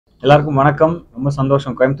எல்லாருக்கும் வணக்கம். ரொம்ப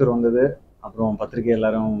சந்தோஷம் கோயம்புத்தூர் வந்தது. அப்புறம் பத்திரிகை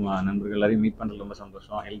எல்லாரும் நண்பர்கள் எல்லாரையும் மீட் பண்ணுறது ரொம்ப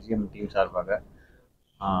சந்தோஷம். எல்ஜிஎம் டீம் சார்பாக.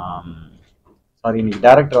 சாரி, இன்னைக்கு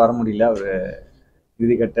டேரக்டர் வர முடியல. அவர்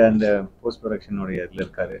இறுதிக்கட்ட அந்த போஸ்ட் ப்ரொடக்ஷனுடைய இதில்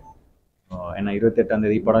இருக்கார். ஏன்னா 28ஆம்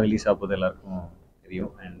தேதி படம் ரிலீஸ் ஆக போது எல்லாருக்கும்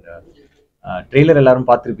தெரியும். அண்ட் ட்ரெய்லர் எல்லாரும்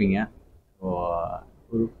பார்த்துருப்பீங்க. ஸோ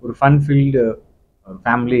ஒரு ஃபன் ஃபீல்டு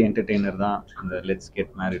ஃபேமிலி என்டர்டெய்னர் தான் அந்த லெட்ஸ்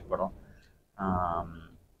கெட் மேரிட் படம்.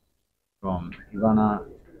 அப்புறம் இவானா,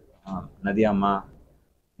 நதியா அம்மா,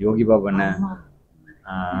 யோகி பாபு அண்ணன்,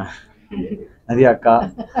 நதியா அக்கா,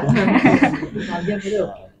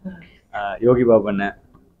 யோகி பாபு அண்ணன்,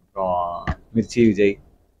 அப்புறம் மிர்ச்சி விஜய்,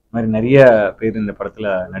 இது மாதிரி நிறைய பேர் இந்த படத்தில்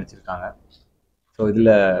நடிச்சிருக்காங்க. ஸோ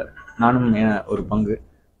இதில் நானும் ஒரு பங்கு.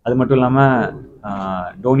 அது மட்டும்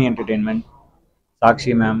இல்லாமல் டோனி என்டர்டெயின்மெண்ட்,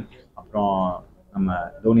 சாக்ஷி மேம், அப்புறம் நம்ம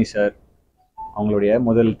தோனி சார் அவங்களுடைய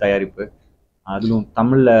முதல் தயாரிப்பு, அதிலும்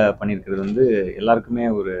தமிழில் பண்ணியிருக்கிறது வந்து எல்லாருக்குமே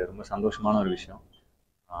ஒரு ரொம்ப சந்தோஷமான ஒரு விஷயம்.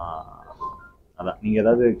 அதான், நீங்கள்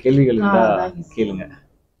ஏதாவது கேள்விகள் இருந்தால் கேளுங்க.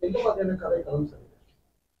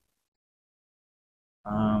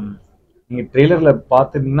 நீங்கள் ட்ரெய்லரில்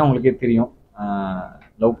பார்த்துருந்தீங்கன்னா உங்களுக்கே தெரியும்.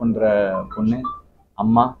 லவ் பண்ணுற பொண்ணு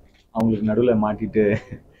அம்மா, அவங்களுக்கு நடுவில் மாட்டிட்டு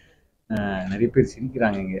நிறைய பேர்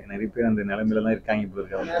சிரிக்கிறாங்க. இங்கே நிறைய பேர் அந்த நிலைமையில தான் இருக்காங்க. இப்போ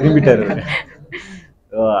இருக்க திரும்பிட்டார்.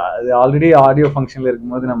 அது ஆல்ரெடி ஆடியோ ஃபங்க்ஷனில்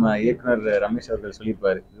இருக்கும்போது நம்ம இயக்குனர் ரமேஷ் அவர்கள்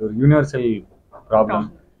சொல்லியிருப்பார், இது ஒரு யூனிவர்சல் ப்ராப்ளம்.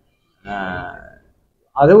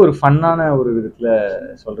 அதை ஒரு ஃபன்னான ஒரு விதத்தில்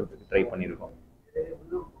சொல்கிறதுக்கு ட்ரை பண்ணியிருக்கோம்.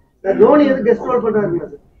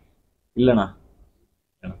 இல்லைண்ணா,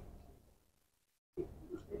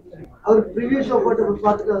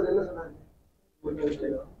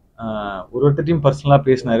 ஒருத்தரையும் பர்சனலாக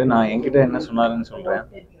பேசினாரு. நான் என்கிட்ட என்ன சொன்னாருன்னு சொல்கிறேன்.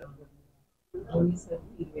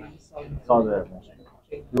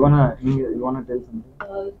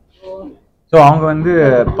 ஸோ அவங்க வந்து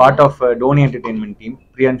part of Dhoni entertainment team.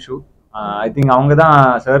 Priyanshu, I think அவங்க தான்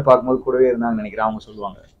சார் பார்க்கும்போது கூடவே இருந்தாங்கன்னு நினைக்கிறேன். அவங்க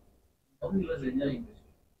சொல்லுவாங்க.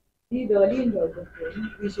 He really enjoyed the film.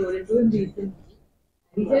 We showed it to him recently.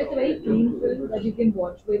 He said it's a very clean film that you can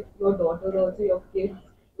watch with your daughter, also your kids,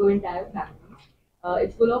 your entire family.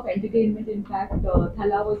 It's full of entertainment. In fact,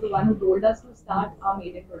 Thala was the one who told us to start our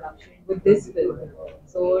maiden production with this film.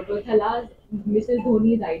 So it was Thala's, Mrs.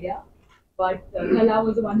 Dhoni's idea. But Thala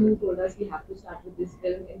was the one who told us we have to start with this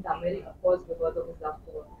film in Tamil, of course, because of his love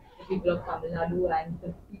for the people of Tamil Nadu and the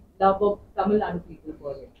love of Tamil Nadu people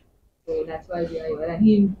for it. So that's why we are here. And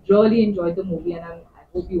he really enjoyed the movie, and I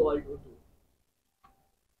hope you all do too.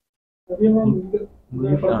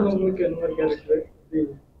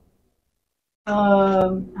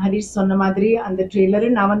 Harish சொன்ன மாதிரி அந்த trailer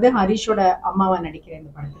நான் வந்து ஹரிஷோட அம்மாவா நடிக்கிறேன்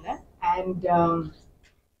இந்த படத்துல. And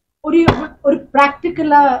ஒரு ஒரு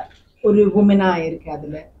ப்ராக்டிக்கலா ஒரு உமனா இருக்கு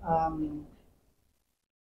அதுல.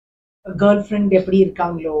 கேர்ள் ஃப்ரெண்ட் எப்படி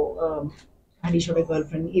இருக்காங்களோ, ஹரிஷோட கேர்ள்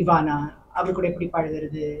ஃப்ரெண்ட் இவானா, அவர் கூட எப்படி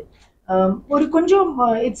பழகுறது, ஒரு கொஞ்சம்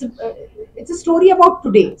it's story about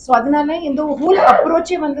today. So அதனால இந்த ஹோல்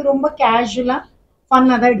அப்ரோச்சே வந்து ரொம்ப கேஷுவலா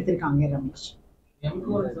ஃபன்னா தான் எடுத்திருக்காங்க ரமேஷ்.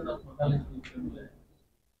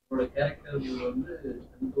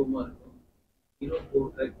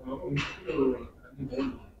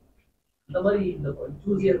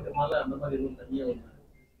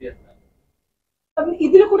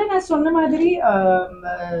 இதுல கூட நான் சொன்ன மாதிரி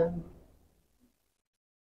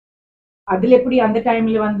அதுல எப்படி அந்த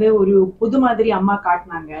டைம்ல வந்து ஒரு புது மாதிரி அம்மா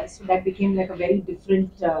காட்டினாங்க. So that became like a very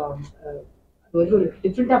different, ஒரு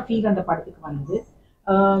டிஃப்ரெண்டா ஃபீல் அந்த படத்துக்கு வந்து.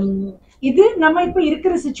 இது நம்ம இப்ப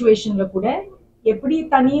இருக்கிற சிச்சுவேஷன்ல கூட எப்படி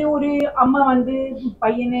தனியே ஒரு அம்மா வந்து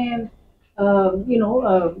பையனை யூனோ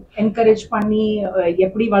என்கரேஜ் பண்ணி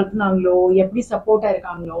எப்படி வளர்த்துனாங்களோ, எப்படி சப்போர்ட்டா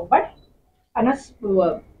இருக்காங்களோ. பட் ஆனா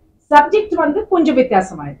சப்ஜெக்ட் வந்து கொஞ்சம்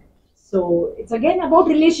வித்தியாசமா இருக்கு. So it's again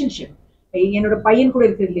about relationship. என்னோட பையன் கூட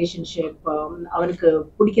இருக்கிற ரிலேஷன்ஷிப், அவனுக்கு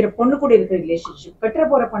பிடிக்கிற பொண்ணு கூட இருக்கிற ரிலேஷன்ஷிப், கட்டுற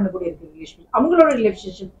போற பொண்ணு கூட இருக்கிற ரிலேஷன்ஷிப், அவங்களோட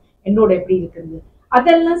ரிலேஷன்ஷிப் என்னோட எப்படி இருக்குது,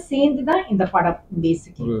 அதெல்லாம் சேர்ந்துதான் இந்த படம்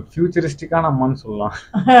பேசிக்கலி. ஒரு ஃபியூச்சரிஸ்டிக்கான அம்மான்னு சொல்லலாம்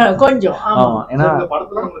கொஞ்சம். ஆமா, ஏன்னா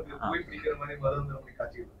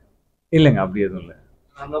இல்லைங்க, அப்படி எதுவும் இல்லை.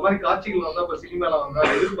 அந்த மாதிரி காட்சிகள் வந்தா இப்ப சினிமால வந்தா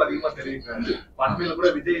எதிர்ப்பு அதிகமா தெரிவிக்கிறாங்க. பண்மையில கூட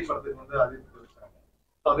விஜய் படத்துக்கு வந்து அது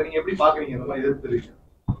அதை நீங்க எப்படி பாக்குறீங்க? இந்த மாதிரி எதிர்ப்பு தெரிவிக்க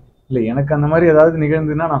இல்லை, எனக்கு அந்த மாதிரி ஏதாவது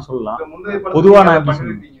நிகழ்ந்துன்னா நான் சொல்லலாம். பொதுவா நான் எப்படி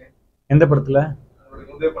சொல்லுவீங்க? எந்த படத்துல?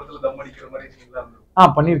 முந்தைய படத்துல தம் அடிக்கிற மாதிரி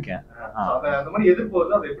பண்ணிருக்கேன். அந்த மாதிரி எதிர்ப்பு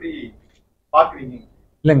வந்து அதை எப்படி பாக்குறீங்க?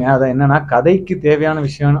 இல்லைங்க, அதான் என்னன்னா, கதைக்கு தேவையான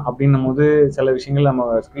விஷயம் அப்படின்னும் போது சில விஷயங்கள்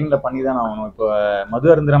நம்ம ஸ்க்ரீன்ல பண்ணி தான் ஆகணும். இப்போ மது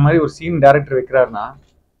அருந்துற மாதிரி ஒரு சீன் டைரக்டர் வைக்கிறாருன்னா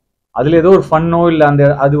அதுல ஏதோ ஒரு ஃபன்னோ இல்லை அந்த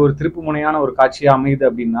அது ஒரு திருப்பு முனையான ஒரு காட்சியா அமையுது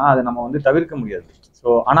அப்படின்னா அதை நம்ம வந்து தவிர்க்க முடியாது. ஸோ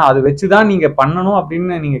ஆனா அதை வச்சுதான் நீங்க பண்ணணும்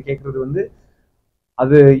அப்படின்னு நீங்க கேட்கறது வந்து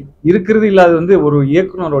அது இருக்கிறது இல்லாத வந்து ஒரு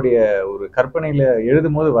இயக்குனருடைய ஒரு கற்பனையில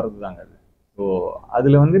எழுதும் போது வர்றதுதாங்க அது. ஸோ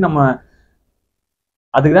அதுல வந்து நம்ம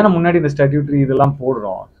அதுக்கு தான் முன்னாடி இந்த ஸ்டாட்யூட்டரி இதெல்லாம்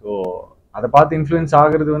போடுறோம். ஸோ அதை பார்த்து இன்ஃப்ளூயன்ஸ்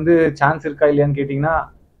ஆகுறது வந்து சான்ஸ் இருக்கா இல்லையான்னு கேட்டிங்கன்னா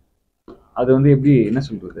அது வந்து எப்படி என்ன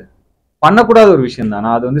சொல்றது, பண்ணக்கூடாத ஒரு விஷயம் தான்.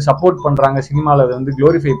 நான் அது வந்து சப்போர்ட் பண்றாங்க, சினிமாவில் அதை வந்து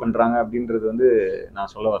க்ளோரிஃபை பண்றாங்க அப்படின்றது வந்து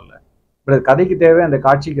நான் சொல்ல வரல. பட் அது கதைக்கு தேவை, அந்த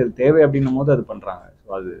காட்சிக்கு அது தேவை அப்படின்னும் போது அது பண்றாங்க. ஸோ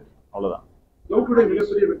அது அவ்வளவுதான்.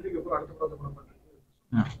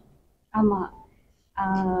 ஆமா,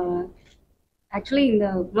 ஆக்சுவலி இந்த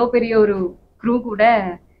இவ்வளோ பெரிய ஒரு க்ரூ கூட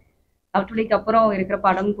லவ் டுடேக்கு அப்புறம் இருக்கிற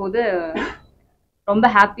படம் போது ரொம்ப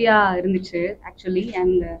ஹாப்பியா இருந்துச்சு ஆக்சுவலி.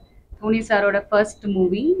 அண்ட் தோனி சாரோட ஃபர்ஸ்ட்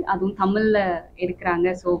மூவி, அதுவும் தமிழ்ல எடுக்கிறாங்க.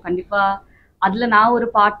 ஸோ கண்டிப்பா அதுல நான் ஒரு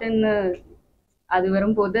பாட்டுன்னு அது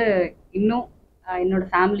வரும்போது இன்னும் என்னோட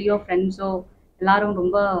ஃபேமிலியோ ஃப்ரெண்ட்ஸோ எல்லாரும்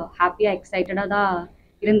ரொம்ப ஹாப்பியா எக்ஸைட்டடா தான்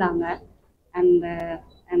இருந்தாங்க. அண்ட்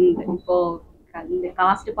அண்ட் இப்போ இந்த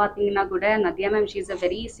காஸ்ட் பார்த்தீங்கன்னா கூட Nadiya ma'am she is a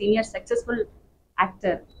very senior successful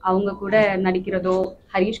actor. அவங்க கூட நடிக்கிறதோ,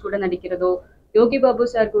 ஹரீஷ் கூட நடிக்கிறதோ, யோகி பாபு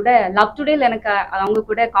சார் கூட லவ் டுடேல எனக்கு அவங்க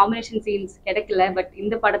கூட காம்பினேஷன் சீன்ஸ் கிடைக்கல. பட்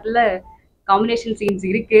இந்த படத்துல காம்பினேஷன் சீன்ஸ்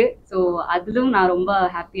இருக்கு. ஸோ அதிலும் நான் ரொம்ப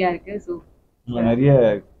ஹாப்பியா இருக்கு. ஸோ நிறைய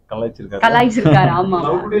கலாய்ச்சிருக்காரு. ஆமா,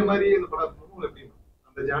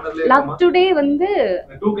 லவ் டுடே வந்து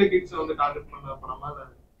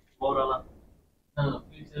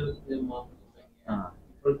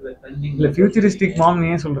இல்ல ஃபியூச்சரிஸ்டிக் மாம்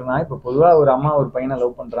ஏன் சொல்றேன்னா, இப்ப பொதுவா ஒரு அம்மா ஒரு பையனை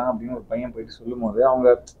லவ் பண்றாங்க அப்படின்னு ஒரு பையன் போயிட்டு சொல்லும் போது அவங்க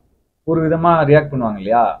ஒரு விதமா ரியாக்ட் பண்ணுவாங்க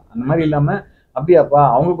இல்லையா, அந்த மாதிரி இல்லாம அப்படியாப்பா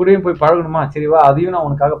அவங்க கூடயும் போய் பழகணுமா, சரிவா அதையும் நான்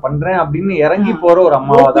உனக்காக பண்றேன் அப்படின்னு இறங்கி போற ஒரு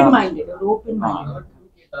அம்மாவா தான்.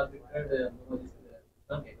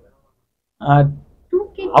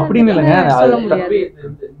 அப்படின்னு இல்லைங்க,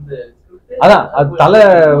 அதான் அது தலை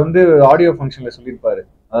வந்து ஆடியோ ஃபங்க்ஷன்ல சொல்லியிருப்பாரு.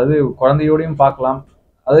 அதாவது குழந்தையோடையும் பார்க்கலாம்,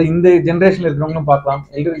 அதாவது இந்த ஜென்ரேஷன்ல இருக்கிறவங்களும் பார்க்கலாம்,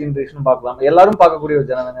 எல்டர் ஜென்ரேஷனும் பார்க்கலாம், எல்லாரும் பார்க்கக்கூடிய ஒரு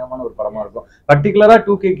ஜனநாயகமான ஒரு படமா இருக்கும். பர்டிகுலரா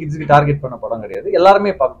 2K கிட்ஸ்க்கு டார்கெட் பண்ண படம் கிடையாது,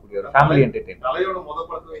 எல்லாருமே பார்க்கக்கூடிய ஒரு ஃபேமிலி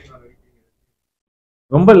என்டர்டெயின்மெண்ட்.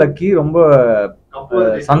 ரொம்ப லக்கி, ரொம்ப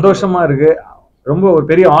சந்தோஷமா இருக்கு, ரொம்ப ஒரு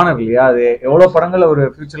பெரிய ஆனர் இல்லையா. அது எவ்வளவு படங்கள் ஒரு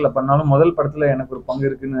ஃபியூச்சர்ல பண்ணாலும் முதல் படத்துல எனக்கு ஒரு பங்கு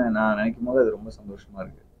இருக்குன்னு நான் நினைக்கும் போது அது ரொம்ப சந்தோஷமா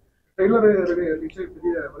இருக்கு.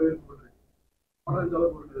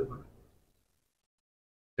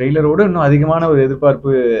 ட்ரெய்லரோட இன்னும் அதிகமான ஒரு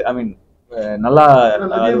எதிர்பார்ப்பு, ஐ மீன் நல்லா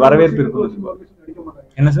வரவேற்பு இருக்கும்.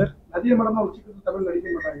 என்ன சார்,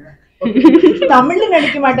 தமிழ்ல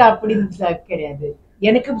நடிக்க மாட்டேன் அப்படின்னு கிடையாது.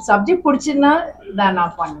 எனக்கு சப்ஜெக்ட் பிடிச்சுன்னா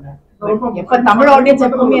நான் பண்ணுவேன். எப்ப தமிழ் ஆடியன்ஸ்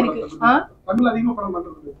எப்பவுமே எனக்கு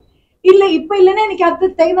இல்ல இப்ப இல்லைன்னா எனக்கு அது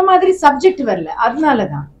தகுந்த மாதிரி சப்ஜெக்ட் வரல,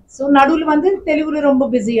 அதனாலதான். சோ நடுவுல வந்து தெலுங்குல ரொம்ப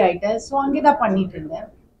பிஸி ஆயிட்டேன். சோ அங்கேதான் பண்ணிட்டு இருந்தேன்.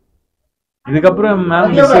 இதுக்கப்புறம்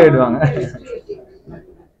மேம் பிஸி ஆயிடுவாங்க.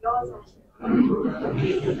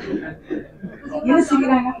 என்ன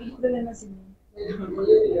செய்யறாங்க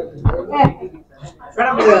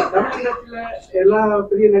எல்லா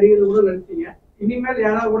பெரிய நடிகர்களும் கூட நடிச்சீங்க, இனிமேல்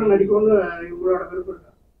யாராவது கூட நடிக்கணும்னு உங்களோட விருப்பம் இருக்கா?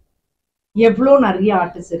 எவ்வளவு நிறைய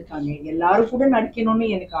ஆர்டிஸ்ட் இருக்காங்க, எல்லாரும் கூட நடிக்கணும்னு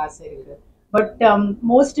எனக்கு ஆசை இருக்கு. பட்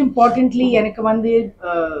மோஸ்ட் இம்பார்ட்டன்ட்லி எனக்கு வந்து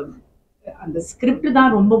அந்த ஸ்கிரிப்ட்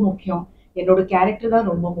தான் ரொம்ப முக்கியம், என்னோட கேரக்டர் தான்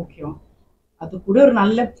ரொம்ப முக்கியம். அது கூட ஒரு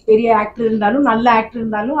நல்ல பெரிய ஆக்டர் இருந்தாலும் நல்ல ஆக்டர்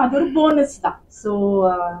இருந்தாலும் அது ஒரு போனஸ் தான். ஸோ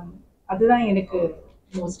அதுதான் எனக்கு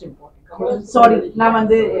மோஸ்ட் இம்பார்ட்டன்ட். சாரி, நான்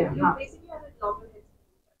வந்து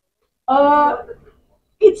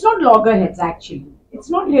it's not loggerheads actually. It's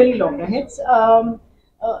not really loggerheads.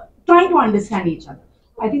 Trying to understand each other.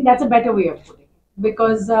 I think that's a better way of putting it.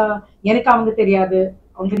 Because எனக்கு அவங்க தெரியாது,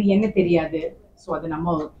 அவங்களுக்கு என்ன தெரியாது. ஸோ அது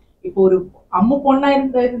நம்ம இப்போ ஒரு அம்மு பொண்ணா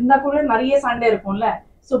இருந்தா கூட நிறைய சண்டை இருக்கும்ல.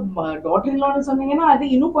 ஸோ டாட்டர் இன்லான்னு சொன்னீங்கன்னா அது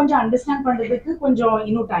இன்னும் கொஞ்சம் அண்டர்ஸ்டாண்ட் பண்றதுக்கு கொஞ்சம்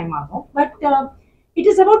இன்னும் டைம் ஆகும். But it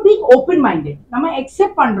is about being open minded. நம்ம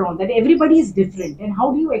accept பண்றோம் that everybody is different, and how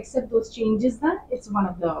do you accept those changes? Then it's one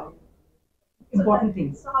of the important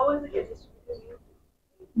things. So how was the chemistry?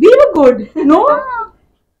 We were good. No?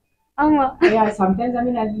 Yeah, sometimes I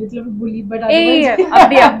mean I'm a little bit bullied, but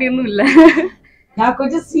அப்படி ஒன்றும் இல்லை. நான்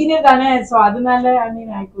கொஞ்சம் senior தானே, so அதனால I mean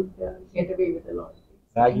I could get away with a lot.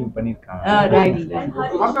 Ragging பண்ணிருக்காங்க.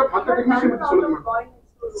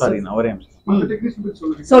 Sorry, நான் ஒரே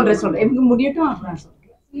சொல்றேன் எனக்கு முடியட்டும் அப்புறம் சொல்றேன்.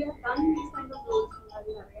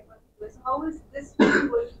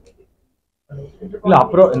 இல்ல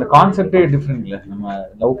அப்புறம் இந்த கான்செப்டே டிஃப்ரெண்ட் இல்ல. நம்ம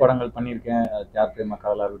லவ் படங்கள் பண்ணியிருக்கேன், தியார் பிரேமா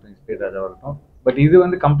காதலா இருக்கட்டும், இன்ஸ்பைர் ராஜாவா இருக்கட்டும். பட் இது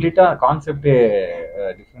வந்து கம்ப்ளீட்டா கான்செப்டே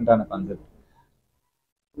டிஃப்ரெண்டான கான்செப்ட்.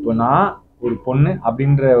 இப்போ நான் ஒரு பொண்ணு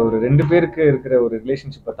அப்படின்ற ஒரு ரெண்டு பேருக்கு இருக்கிற ஒரு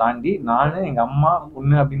ரிலேஷன்ஷிப்பை தாண்டி நானு எங்க அம்மா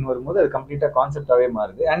பொண்ணு அப்படின்னு வரும்போது அது கம்ப்ளீட்டா கான்செப்டாவே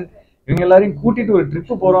மாறுது. அண்ட் இவங்க எல்லாரையும் கூட்டிட்டு ஒரு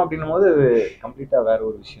ட்ரிப்பு போறோம் அப்படின்னும் போது அது கம்ப்ளீட்டா வேற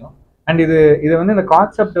ஒரு விஷயம். அண்ட் இதை வந்து இந்த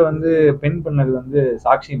கான்செப்டை வந்து பென் பண்ணது வந்து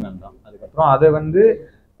சாக்ஷி மேம் தான். அதுக்கப்புறம் அதை வந்து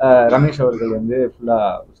ரமேஷ் அவர்கள் வந்து ஃபுல்லாக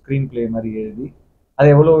ஸ்க்ரீன் பிளே மாதிரி எழுதி அது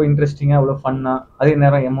எவ்வளோ இன்ட்ரெஸ்டிங்காக எவ்வளோ ஃபன்னாக அதே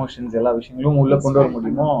நேரம் எமோஷன்ஸ் எல்லா விஷயங்களும் உள்ளே கொண்டு வர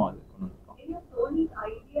முடியுமோ அது கொண்டு வந்துருக்கோம்.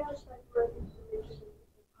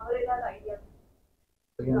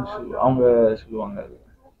 அவங்க சொல்லுவாங்க அது.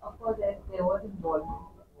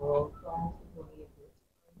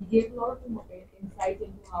 He gave a lot of insight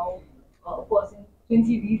into how a person, since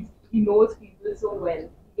he knows people so well,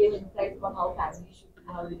 he gave insights about how family should be,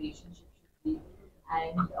 how relationships should be,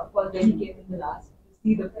 and of course when he came in the last to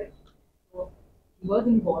see the film, so he was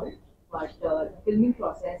involved, but the filming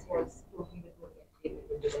process was totally with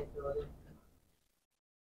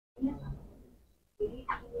Dhoni Entertainment, with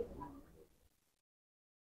the director.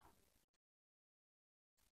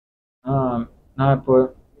 நான் இப்போ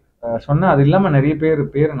சொன்ன அது இல்லாமல் நிறைய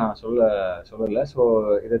பேர் நான் சொல்லலை. So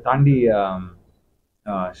இதை தாண்டி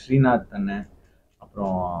ஸ்ரீநாத் அண்ணன்,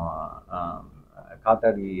 அப்புறம்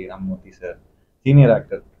காத்தாடி ராமமூர்த்தி சார், சீனியர்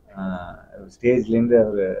ஆக்டர், ஸ்டேஜ்லேருந்து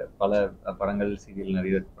அவர் பல படங்கள் சீரியல்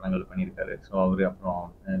நிறைய படங்கள் பண்ணியிருக்காரு. ஸோ அவர், அப்புறம்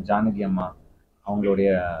ஜானகி அம்மா அவங்களுடைய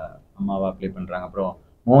அம்மாவா ப்ளே பண்ணுறாங்க. அப்புறம்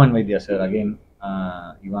மோகன் வைத்தியா சார் அகெயின்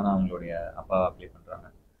இவானா அவங்களுடைய அப்பாவா ப்ளே பண்ணுறாங்க.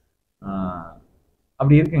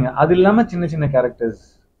 அப்படி இருக்குங்க. அது இல்லாமல் சின்ன சின்ன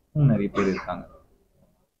கேரக்டர்ஸும் நிறைய பேர் இருக்காங்க.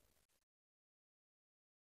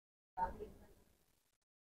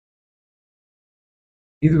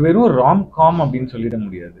 இது வெறும் ராம் காம் அப்படின்னு சொல்லிட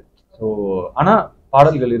முடியாது. ஸோ ஆனால்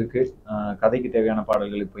பாடல்கள் இருக்கு, கதைக்கு தேவையான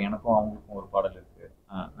பாடல்கள். இப்போ எனக்கும் அவங்களுக்கும் ஒரு பாடல் இருக்கு,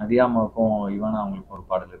 நதியாமாவுக்கும் இவானா அவங்களுக்கும் ஒரு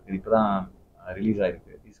பாடல் இருக்கு. இப்போதான் ரிலீஸ்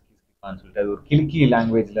ஆயிருக்கு, இஸ்கிஸ்கிப்பான்னு சொல்லிட்டு. அது ஒரு கிளிக்கி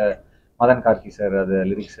லாங்குவேஜில் மதன் கார்கி சார் அது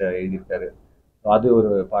லிரிக்ஸை எழுதியிருக்காரு. ஸோ அது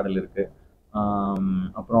ஒரு பாடல் இருக்கு.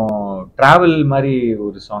 அப்புறம் டிராவல் மாதிரி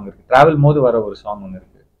ஒரு சாங் இருக்கு, டிராவல் போது வர ஒரு சாங் ஒன்று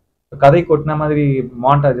இருக்கு. கதை கொட்டின மாதிரி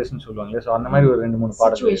மாண்டாஜஸ்ன்னு சொல்லுவாங்களே, ஸோ அந்த மாதிரி ஒரு 2-3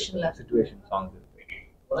 பாடல் சிச்சுவேஷன் சாங்ஸ் இருக்கு.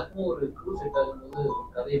 வழக்கமாக ஒரு க்ரூ செட் ஆகும்போது ஒரு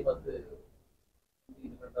கதையை பார்த்து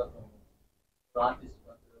ஆர்டிஸ்ட்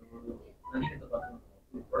பார்த்து ஒரு நடிகத்தை பார்த்து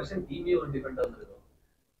ஒரு ப்ரொடக்ஷன் டீமே ஒரு டிஃப்ரெண்டாக இருந்திருக்கும்.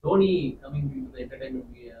 தோனி கமிங் டு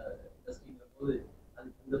என்டர்டைன்மெண்ட் இண்டஸ்ட்ரிங்கிற போது அது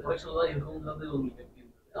இந்த ப்ரொடக்ஷனில் தான் இருக்குங்கிறது உங்களுக்கு எப்படி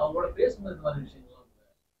இருக்குது? அவங்களோட பேசும்போது இந்த மாதிரி விஷயங்கள்லாம்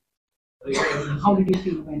How did you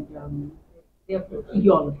feel when you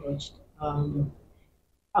all approached?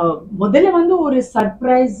 முதல்ல வந்து ஒரு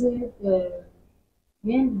சர்ப்ரைஸ்,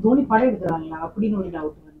 ஏன் தோனி படம் எடுக்கிறாங்களா அப்படின்னு ஒரு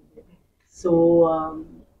டவுட் வந்தது. ஸோ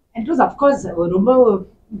இட் வாஸ் அஃப்கோர்ஸ் ரொம்ப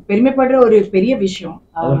பெருமைப்படுற ஒரு பெரிய விஷயம்,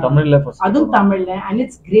 அதுவும் தமிழ்ல. And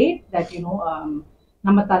it's great that you know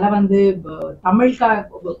நம்ம தலை வந்து தமிழ்கா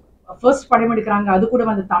ஃபர்ஸ்ட் படம் எடுக்கிறாங்க, அது கூட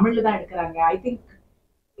வந்து தமிழ்ல தான் எடுக்கிறாங்க. I think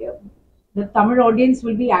the Tamil audience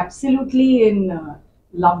will be absolutely in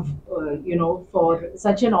love, for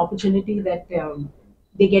such an opportunity that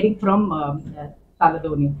they're getting from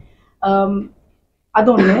Taladoni.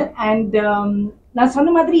 அதொன்று. And நான்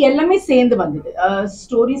சொன்ன மாதிரி எல்லாமே சேர்ந்து வந்தது.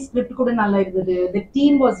 ஸ்டோரி ஸ்கிரிப்ட் கூட நல்லா இருந்தது. The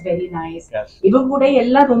team was very nice. இவங்க கூட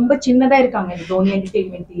எல்லாம் ரொம்ப சின்னதா இருக்காங்க இந்த தோனி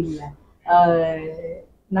என்டர்டெயின்மெண்ட் டீம்ல.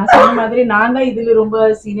 நான் சொன்ன மாதிரி நான் தான் இதுல ரொம்ப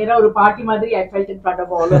சீனியரா ஒரு பார்ட்டி மாதிரி I felt in front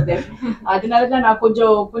of all of them. அதனாலதான் நான்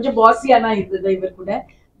கொஞ்சம் பாஸியா தான் இருந்தது இவர் கூட.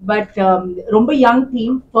 பட் ரொம்ப யங்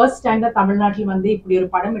டீம், ஃபர்ஸ்ட் டைம் தான் தமிழ்நாட்டில் வந்து இப்படி ஒரு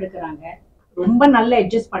படம் எடுக்கிறாங்க. ரொம்ப நல்லா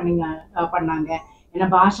அட்ஜஸ்ட் பண்ணாங்க. ஏன்னா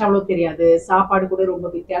பாஷா அவ்வளோ தெரியாது, சாப்பாடு கூட ரொம்ப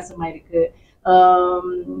வித்தியாசமா இருக்கு.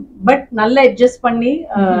 பட் நல்லா அட்ஜஸ்ட் பண்ணி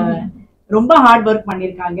ரொம்ப ஹார்ட் ஒர்க்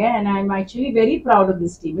பண்ணியிருக்காங்க. And I am actually very proud of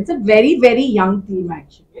this team. It's a very very young team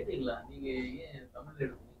actually.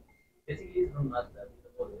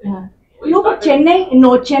 No, but Chennai,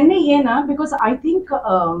 yeah, because I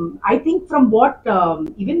think from what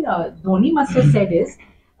even Dhoni must have said is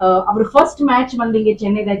our first match vandinga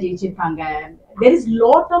Chennai da jeichirukanga. There is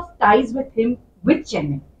lot of ties with him with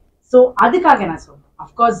Chennai. So adukkaga na solra. Of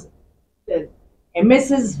course MS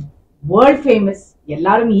is world famous.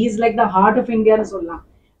 Ellarum he is like the heart of India nu sollaam.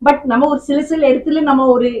 But நம்ம ஒரு சில இடத்துல நம்ம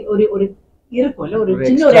ஒரு இருக்கும்ல ஒரு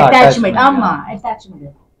சின்ன ஒரு அட்டாச்மெண்ட். ஆமா,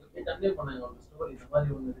 அட்டாச்மெண்ட். கன்வே பண்ணாங்க ஒரு ஸ்டோரி இந்த மாதிரி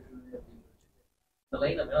ஒன்று இருக்குது அப்படின்னு. இந்த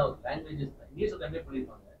லைன் அப்படின்னா லாங்குவேஜஸ் இங்கிலீஷில் கன்வே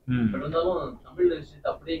பண்ணியிருப்பாங்க. பட் இருந்தாலும் தமிழ் விஷயத்தை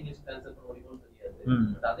அப்படியே இங்கிலீஷ் ட்ரான்ஸ்லேட் பண்ண முடியும்னு தெரியாது.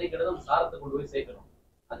 பட் அதே கிட்ட சாரத்தை கொண்டு போய் சேர்க்கணும்.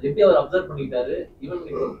 அது எப்படி அவர் observe பண்ணிக்கிட்டாரு? Even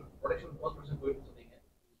production post production போயிட்டு சொன்னீங்க.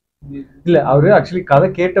 இல்லை, அவர் ஆக்சுவலி கதை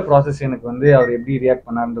கேட்ட ப்ராசஸ் எனக்கு வந்து அவர் எப்படி ரியாக்ட்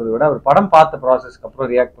பண்ணார்ன்றதை விட அவர் படம் பார்த்த ப்ராசஸ்க்கு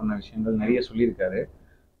அப்புறம் ரியாக்ட் பண்ண விஷயங்கள் நிறைய சொல்லியிருக்காரு.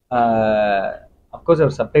 அஃப்கோர்ஸ்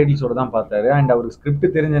அவர் சப்டைட்டில்ஸோடு தான் பார்த்தாரு. அண்ட் அவருக்கு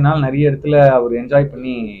ஸ்கிரிப்ட் தெரிஞ்சனால நிறைய இடத்துல அவர் என்ஜாய்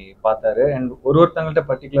பண்ணி பார்த்தாரு. அண்ட் ஒருத்தங்கள்ட்ட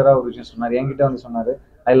பர்டிகுலராக ஒரு விஷயம் சொன்னார். என்கிட்ட வந்து சொன்னார்,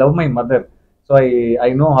 I love my mother. So I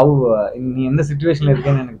know how நீ எந்த சுச்சுவேஷனில்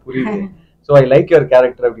இருக்கேன்னு எனக்கு புரியுது. So I like your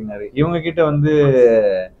character அப்படின்னாரு. இவங்க கிட்ட வந்து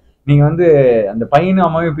நீங்கள் வந்து அந்த பையனும்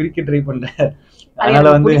அம்மாவையும் பிரிக்க ட்ரை பண்ணுற அதனால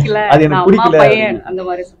வந்து அது எனக்கு பிடிக்கல. அந்த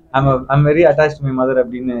மாதிரி I'm very attach to my mother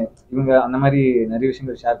அப்படின்னு இவங்க அந்த மாதிரி நிறைய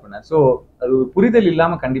விஷயங்கள் ஷேர் பண்ணார். ஸோ அது ஒரு புரிதல்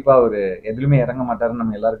இல்லாம கண்டிப்பா அவர் எதுலுமே இறங்க மாட்டாருன்னு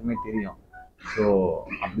நம்ம எல்லாருக்குமே தெரியும். ஸோ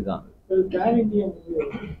அப்படிதான்.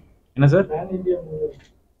 என்ன சார்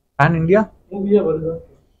பேன் இந்தியா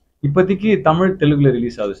இப்போதைக்கு தமிழ் தெலுங்குல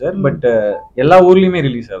ரிலீஸ் ஆகுது சார். பட் எல்லா ஊர்லயுமே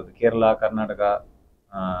ரிலீஸ் ஆகுது. கேரளா, கர்நாடகா,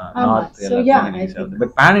 நார்த் எல்லாமே ரிலீஸ் ஆகுது.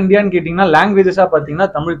 பட் பேன் இந்தியான்னு கேட்டீங்கன்னா லாங்குவேஜஸா பாத்தீங்கன்னா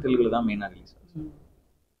தமிழ் தெலுங்குல தான் மெயினா ரிலீஸ் ஆகுது.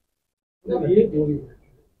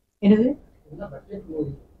 என்னது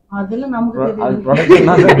அதெல்லாம் நமக்கு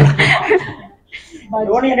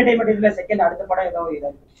Dhoni Entertainment இதுல செகண்ட் அடுத்த படம் ஏதாவது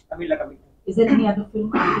தமிழ்ல கம்மி. Is there any other film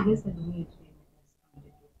after this that Dhoni Entertainment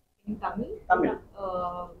in Tamil? Tamil.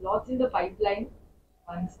 Lots in the pipeline.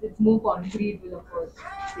 Once it's more concrete, will of course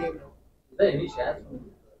say no. Is there any shares from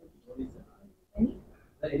Dhoni sir? Any?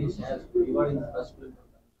 Is there any shares regarding the first film?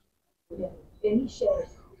 Yeah. Any shares?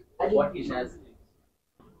 What he shares?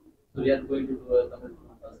 So we are going to do a Tamil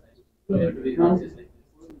film first time. We have to be conscious like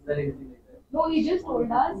this. Is there anything like that? No, he just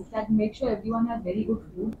told us that make sure everyone has very good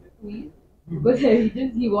food to eat. Because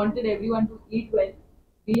he wanted everyone to eat well,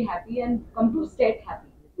 be happy, and come to set happy.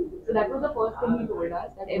 So that was the first thing he told us,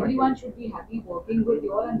 that everyone should be happy working with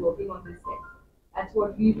you all and working on this set. That's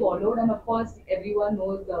what we followed, and of course everyone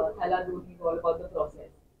knows Thala Dhoni is all about the process.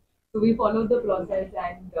 So we followed the process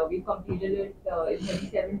and we completed it in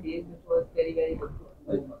 37 days, which was very, very good for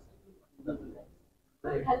us.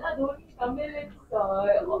 Thala Dhoni, Tamil,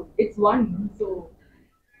 it's one, so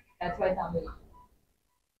that's why Tamil.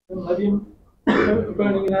 இப்போ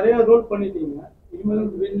நீங்க நிறைய role பண்ணிட்டீங்க. இனிமேல்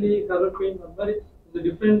வெள்ளி, கருப்பின் அந்த மாதிரி இந்த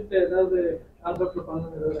different ஏதாவது கான்செப்ட்ல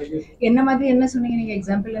பண்ணுங்க. என்ன மாதிரி என்ன சொன்னீங்க நீங்க?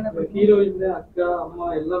 எக்ஸாம்பிள் என்ன? ஹீரோயின், அக்கா, அம்மா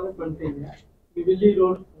எல்லாமே பண்ணிட்டீங்க. வில்லி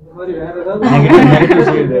ரோல் இந்த மாதிரி வேற ஏதாவது?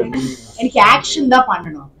 எனக்கு ஆக்ஷன் தான்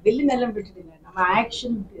பண்ணணும். வில்லன் எல்லாம் விட்டுடுங்க. நம்ம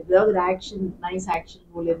ஆக்ஷன் ஏதாவது ஒரு ஆக்ஷன் நைஸ் ஆக்ஷன்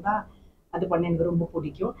ரோல் இருந்தா அது பண்ண எனக்கு ரொம்ப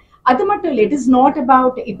பிடிக்கும். அது மட்டும் இல்லை, இட் இஸ் நாட்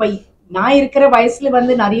அபவுட் இப்ப நான் இருக்கிற வயசுல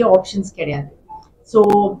வந்து நிறைய ஆப்ஷன்ஸ் கிடையாது. ஸோ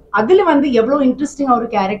அதில் வந்து எவ்வளோ இன்ட்ரெஸ்டிங்காக ஒரு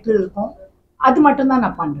கேரக்டர் இருக்கும் அது மட்டும்தான்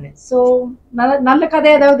நான் பண்ணுறேன். ஸோ நல்ல கதை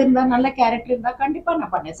ஏதாவது இருந்தால், நல்ல கேரக்டர் இருந்தால் கண்டிப்பாக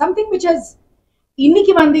நான் பண்ணேன். சம்திங் விச் ஹஸ்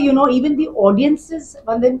இன்னைக்கு வந்து யூனோ ஈவன் தி ஆடியன்ஸஸ்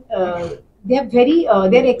வந்து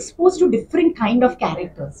தேர் expose to different kind of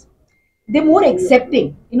characters. There more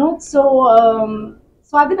accepting you know. So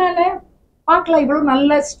அதனால பார்க்கலாம், இவ்வளோ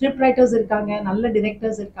நல்ல ஸ்கிரிப்ட் ரைட்டர்ஸ் இருக்காங்க, நல்ல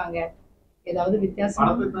டிரெக்டர்ஸ் இருக்காங்க, ஏதாவது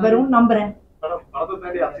வித்தியாசம் வரும் நம்புறேன்.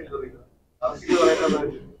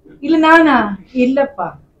 இல்ல நானா இல்லப்பா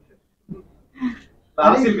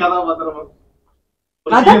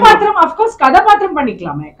கதாபாத்திரம் அஃப்கோர்ஸ் கதாபாத்திரம்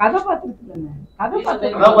பண்ணிக்கலாமே. கதாபாத்திரத்துல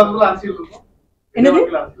என்னது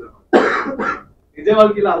விஜய்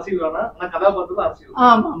வாழ்க்கையில அரசியல் வேணா, ஆனா கதாபாத்திரத்துல அரசியல்.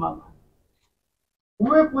 ஆமா ஆமா ஆமா.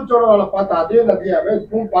 பூவே பூச்சோட பார்த்தா அதே நதியாவே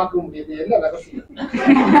இப்பவும் பார்க்க முடியுது. என்ன ரகசியம்?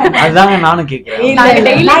 அதுதாங்க நானும் கேட்கிறேன்.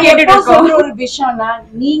 நான் எப்போ சொல்ற ஒரு விஷயம்னா,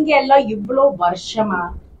 நீங்க எல்லாம் இவ்வளோ வருஷமா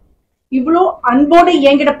இவ்வளோ அன்போட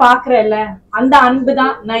என்கிட்ட பாக்குறல்ல, அந்த அன்பு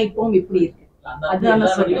தான் நான் இப்பவும் இப்படி இருக்கேன். அதுதான்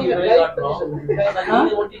நான் சொல்றேன்.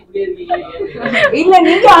 இல்ல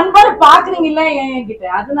நீங்க அன்போட பாக்குறீங்கல்ல என்கிட்ட,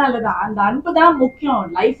 அதனாலதான் அந்த அன்பு தான் முக்கியம்.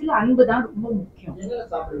 லைஃப்ல அன்பு தான் ரொம்ப முக்கியம்.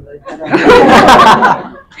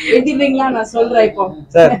 எழுதிடுறீங்களா? நான் சொல்றேன். இப்போ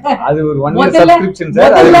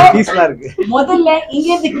முதல்ல இங்க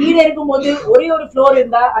இருந்து கீழே இருக்கும் போது ஒரே ஒரு ஃப்ளோர்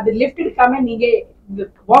இருந்தா அது லிஃப்ட் எடுக்காம நீங்க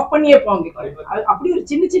வாக் பண்ணியே போங்க. அப்படி ஒரு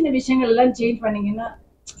சின்ன சின்ன விஷயங்கள் எல்லாம் சேஞ்ச் பண்ணீங்கன்னா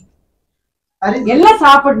எல்லாம்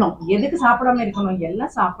சாப்பிடணும். எதுக்கு சாப்பிடாம இருக்கணும்?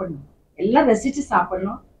 எல்லாம் சாப்பிடணும், எல்லாம் ரசிச்சு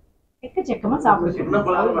சாப்பிடணும், எக்கச்சக்கமா சாப்பிடணும்.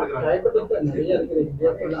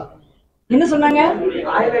 என்ன சொன்னாங்க?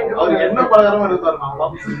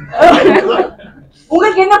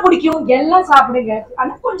 உங்களுக்கு என்ன பிடிக்கும்? எல்லாம் சாப்பிடுங்க,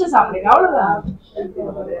 ஆனா கொஞ்சம் சாப்பிடுங்க, அவ்வளவுதான்.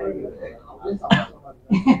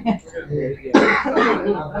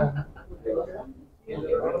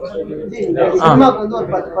 சினிமாக்கு வந்து ஒரு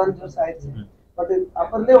 10-15 வருஷம் ஆயிடுச்சு. பட்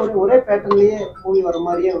அப்ப இருந்தே ஒரே பேட்டர்ன்லயே மூவி வர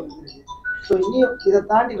மாதிரியே வந்துருச்சு. ஸோ இனியும் இதை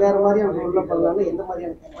தாண்டி வேற மாதிரியான ரோல்ல பண்ணலாம்னு எந்த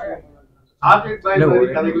மாதிரியான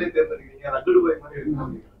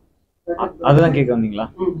அதுதான் கேட்க வந்தீங்களா?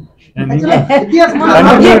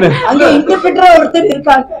 அங்க இன்டர்பிரட்டரா ஒருத்தர்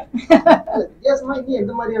இருக்காங்க. வித்தியாசமா இனி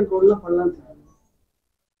எந்த மாதிரியான ரோல்ல பண்ணலாம்?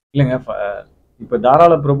 இல்லைங்க, இப்ப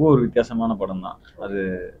தாராள பிரபு ஒரு வித்தியாசமான படம் தான் அது.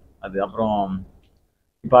 அப்புறம்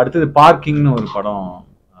இப்ப அடுத்தது பார்க்கிங்னு ஒரு படம்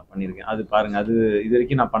பண்ணியிருக்கேன், அது பாருங்க. அது இது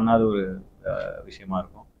வரைக்கும் நான் பண்ணாத ஒரு விஷயமா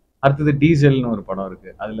இருக்கும். அடுத்தது டீசல்னு ஒரு படம் இருக்கு,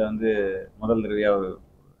 அதுல வந்து முதல் தடவையா ஒரு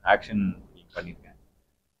ஆக்ஷன் பண்ணியிருக்கேன்.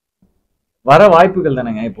 வர வாய்ப்புகள்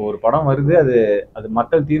தானேங்க. இப்போ ஒரு படம் வருது, அது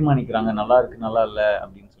மக்கள் தீர்மானிக்கிறாங்க நல்லா இருக்கு நல்லா இல்லை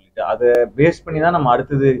அப்படின்னு சொல்லிட்டு, அதை பேஸ் பண்ணி தான் நம்ம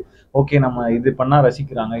அடுத்தது ஓகே நம்ம இது பண்ணா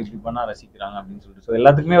ரசிக்கிறாங்க, இப்படி பண்ணா ரசிக்கிறாங்க அப்படின்னு சொல்லிட்டு. ஸோ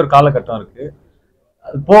எல்லாத்துக்குமே ஒரு காலகட்டம் இருக்கு.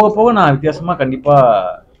 அது போக போக நான் வித்தியாசமா கண்டிப்பா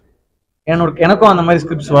எனக்கும் அந்த மாதிரி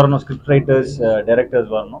ஸ்கிரிப்ட்ஸ் வரணும், ஸ்கிரிப்ட் ரைட்டர்ஸ், டைரக்டர்ஸ்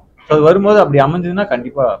வரணும். ஸோ அது வரும்போது அப்படி அமைஞ்சதுன்னா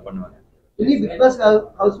கண்டிப்பா பண்ணுவேன். பிக் பாஸ்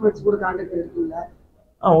ஹவுஸ்மேட்ஸ் கூட கான்டாக்ட் இருக்கீங்களா?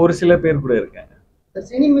 ஒரு சில பேர் கூட இருக்கேன்.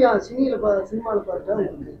 சினிமாவில் பார்த்தா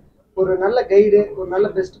ஒரு நல்ல கைடு, ஒரு நல்ல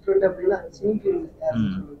பெஸ்ட் ஃப்ரெண்ட் அப்படின்னா சினி ஃபீல்ட்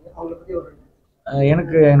அவங்களை பத்தி ஒரு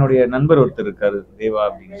எனக்கு என்னுடைய நண்பர் ஒருத்தர் இருக்காரு, தேவா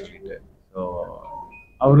அப்படின்னு சொல்லிட்டு. ஸோ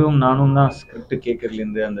அவரும் நானும் தான் ஸ்கிரிப்ட்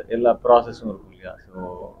கேட்கறதுலேருந்து அந்த எல்லா ப்ராசஸும் இருக்கும் இல்லையா. ஸோ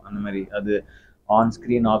அந்த மாதிரி அது ஆன்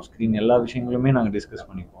ஸ்க்ரீன் ஆஃப் ஸ்க்ரீன் எல்லா விஷயங்களுமே நாங்கள் டிஸ்கஸ்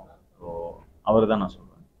பண்ணிப்போம். ஸோ அவர் தான் நான் சொல்லுவேன்.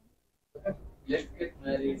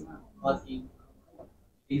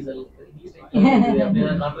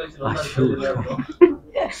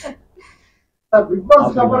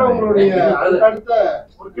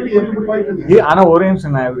 ஆனா ஒரே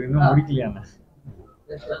நிமிஷம், நான் இவர் இன்னும் முடிக்கலையா?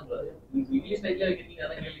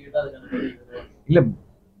 இல்ல,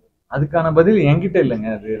 அதுக்கான பதில் என்கிட்ட இல்லைங்க.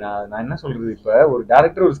 அது நான் என்ன சொல்றது, இப்ப ஒரு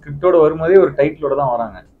டேரக்டர் ஒரு ஸ்கிரிப்டோட வரும்போதே ஒரு டைட்டிலோட தான்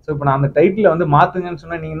வராங்க. ஸோ இப்போ நான் அந்த டைட்டில வந்து மாத்துங்கன்னு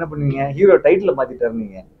சொன்னா நீங்க என்ன பண்ணுவீங்க? ஹீரோ டைட்டில மாத்திட்டாரு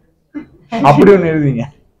நீங்க அப்படி ஒண்ணு எழுதுவீங்க.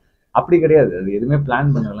 அப்படி கிடையாது, அது எதுவுமே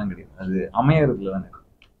பிளான் பண்ணதெல்லாம் கிடையாது, அது அமையறதுல தானே.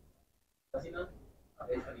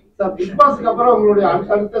 பிக் பாஸ்க்கு அப்புறம் உங்களுடைய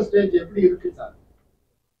அடுத்த ஸ்டேஜ் எப்படி இருக்கு சார்?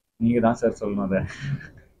 நீங்க தான் சார் சொல்லணும். அதை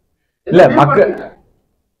இல்ல,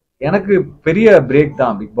 எனக்கு பெரிய பிரேக்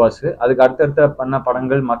தான் பிக் பாஸ். அதுக்கு அடுத்தடுத்த பண்ண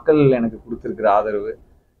படங்கள், மக்கள் எனக்கு கொடுத்துருக்கிற ஆதரவு,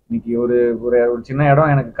 இன்னைக்கு ஒரு ஒரு சின்ன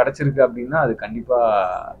இடம் எனக்கு கிடைச்சிருக்கு அப்படின்னா அது கண்டிப்பா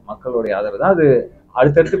மக்களுடைய ஆதரவு தான். அது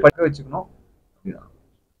அடுத்தடுத்து பக்க வச்சுக்கணும்.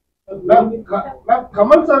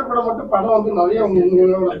 கமல் சார் கூட மட்டும் படம் வந்து நிறைய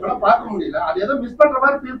படம் பார்க்க முடியல. அது ஏதோ மிஸ் பண்ற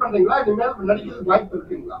மாதிரி ஃபீல் பண்றீங்களா? இனிமேல் நடிக்கிறதுக்கு வாய்ப்பு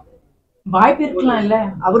இருக்குங்களா? வாய்ப்பு இருக்கலாம். இல்ல,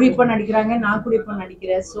 அவரு இப்ப நடிக்கிறாங்க, நான் கூட இப்ப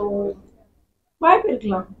நடிக்கிறேன். சோ வாய்ப்பு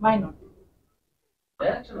இருக்கலாம். why not?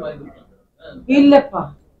 இல்லப்பா,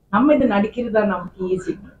 நம்ம இது நடிக்கிறதா நமக்கு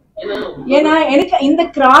ஈஸி. ஏன்னா எனக்கு இந்த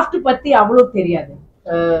கிராஃப்ட் பத்தி அவ்வளவு தெரியாது.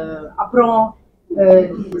 அப்புறம்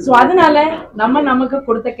சோ அதனால நமக்கு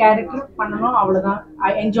கொடுத்த கேரக்டர் பண்ணணும், அவ்வளவுதான். I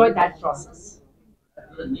enjoy that process.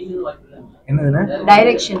 என்னதுன்னா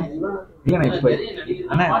டைரக்ஷன் இல்லைண்ணா. இப்ப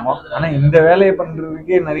ஆனா இந்த வேலையை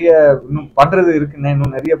பண்றதுக்கே நிறைய இன்னும் பண்றது இருக்குண்ணே,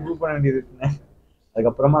 இன்னும் நிறைய ப்ரூவ் பண்ண வேண்டியது இருக்குண்ணே.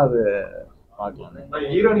 அதுக்கப்புறமா அது பார்க்கலாம்.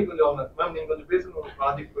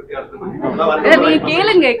 நீங்க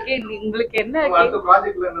கேளுங்க, உங்களுக்கு என்ன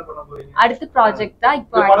அடுத்த ப்ராஜெக்ட் தான்.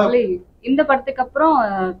 இப்போ ஆக்சுவலி இந்த படத்துக்கு அப்புறம்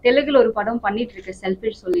தெலுங்குல ஒரு படம் பண்ணிட்டு இருக்கு,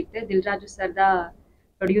 செல்ஃபிஷ் சொல்லிட்டு. தில்ராஜு சார் தான்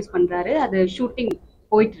ப்ரொடியூஸ் பண்றாரு. அது ஷூட்டிங்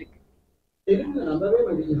போயிட்டு இருக்கு.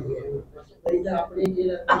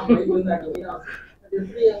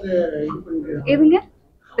 எதுங்க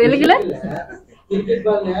தெலுங்குல?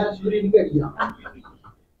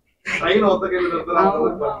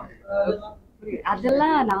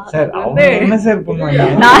 அதெல்லாம் என்ன சார் பண்ணுவாங்க?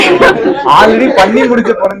 ஆல்ரெடி பண்ணி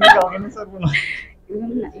முடிச்ச படத்துக்கு அவங்க என்ன சார் பண்ணுவாங்க?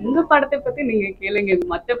 இந்த படத்தை பத்தி நீங்க கேளுங்க,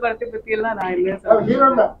 மத்த படத்தை பத்தி எல்லாம் நான் என்ன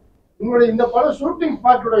சொல்றேன். இந்த படம் ஷூட்டிங்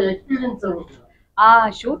ஸ்பாட்டோட எக்ஸ்பீரியன்ஸ் சொல்லுங்க.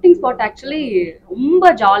 ஷூட்டிங் ஸ்பாட் ஆக்சுவலி ரொம்ப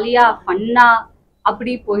ஜாலியா ஃபன்னா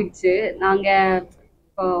அப்படி போயிடுச்சு. நாங்க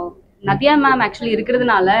நதியா மேம் ஆக்சுவலி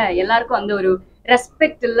இருக்கிறதுனால எல்லாருக்கும் அந்த ஒரு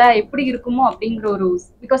ரெஸ்பெக்ட் இல்ல, எப்படி இருக்குமோ அப்படிங்கிற ஒரு,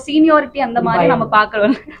 பிகாஸ் சீனியாரிட்டி அந்த மாதிரி நம்ம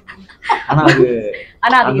பாக்குறோம். ஆனா அது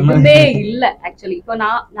எதுவுமே இல்ல ஆக்சுவலி. இப்போ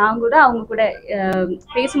நான் கூட அவங்க கூட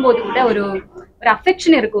பேசும்போது கூட ஒரு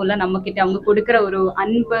அஃபெக்ஷன் இருக்கும்ல நம்ம கிட்ட. அவங்க கொடுக்குற ஒரு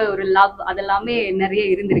அன்பு, ஒரு லவ், அதெல்லாமே நிறைய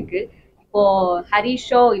இருந்திருக்கு. இப்போ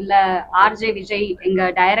ஹரிஷோ இல்ல ஆர்ஜே விஜய், எங்க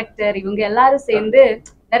டைரக்டர், இவங்க எல்லாரும் சேர்ந்து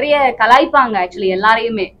நிறைய கலாய்ப்பாங்க ஆக்சுவலி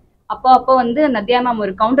எல்லாரையுமே. அப்போ வந்து நதியா மேம்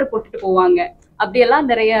ஒரு கவுண்டர் போட்டுட்டு போவாங்க. அப்படியெல்லாம்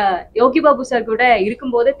நிறைய யோகி பாபு சார் கூட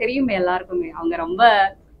இருக்கும்போது தெரியுமே எல்லாருக்குமே, அவங்க ரொம்ப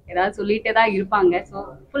ஏதாவது சொல்லிட்டே தான் இருப்பாங்க. ஸோ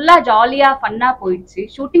ஃபுல்லா ஜாலியா ஃபன்னா போயிடுச்சு.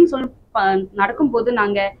 ஷூட்டிங் நடக்கும் போது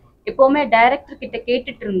நாங்க எப்பவுமே டைரக்டர் கிட்ட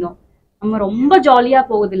கேட்டுட்டு இருந்தோம், நம்ம ரொம்ப ஜாலியா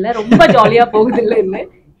போகுதில்ல, ரொம்ப ஜாலியா போகுதில்லன்னு.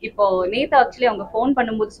 இப்போ நேத்து ஆக்சுவலி அவங்க ஃபோன்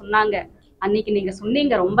பண்ணும்போது சொன்னாங்க, அன்னைக்கு நீங்க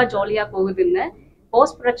சொன்னீங்க ரொம்ப ஜாலியா போகுதுன்னு.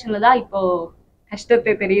 போஸ்ட் ப்ரொடக்ஷன்ல தான் இப்போ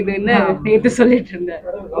கஷ்டத்தை தெரியுதுன்னு நேத்து சொல்லிட்டு இருந்தேன்.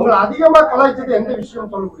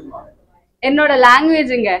 என்னோட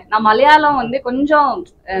லாங்குவேஜுங்க, நான் மலையாளம் வந்து கொஞ்சம்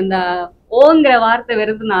இந்த ஓங்கிற வார்த்தை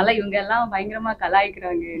வருதுனால இவங்க எல்லாம் பயங்கரமா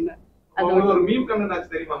கலாய்க்கிறாங்க என்ன.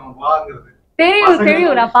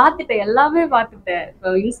 தெரியும், நான் பாத்துட்டேன், எல்லாமே பாத்துட்டேன்.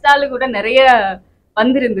 இன்ஸ்டால கூட நிறைய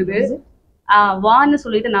வந்திருந்தது. வான்னு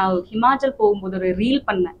சொல்லிட்டு நான் ஹிமாச்சல் போகும்போது ஒரு ரீல்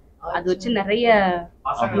பண்ணேன், அது வச்சு நிறைய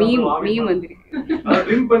மீம் வந்திருக்கு.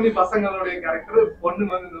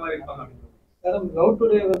 லவ்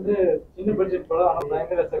டுடே வந்து சின்ன பட்ஜெட் படம், ஆனா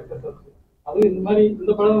பயங்கர சக்சஸ் ஆச்சு. அது இந்த மாதிரி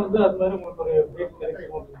இந்த படம் வந்து அது மாதிரி உங்களுக்கு ஒரு பிரேக்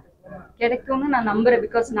கிடைக்கும்னு நான் நம்புறேன்.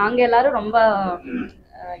 பிகாஸ் நாங்க எல்லாரும் ரொம்ப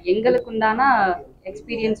எங்களுக்கு உண்டான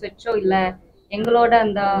எக்ஸ்பீரியன்ஸ் வச்சோ இல்ல எங்களோட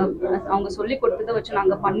அந்த அவங்க சொல்லி கொடுத்ததை வச்சு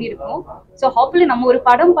நாங்க பண்ணியிருக்கோம். ஸோ ஹாப்ஃபுல்லி நம்ம ஒரு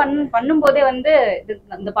படம் பண்ணும்போதே வந்து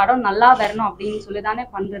இந்த படம் நல்லா வரணும் அப்படின்னு சொல்லி தானே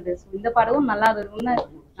பண்றது. ஸோ இந்த படமும் நல்லா வரும்னு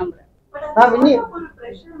நம்புறேன்.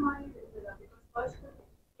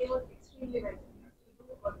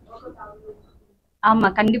 ஆமா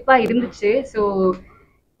கண்டிப்பா இருந்துச்சு. ஸோ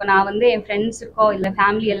இப்போ நான் வந்து என் ஃப்ரெண்ட்ஸுக்கோ இல்லை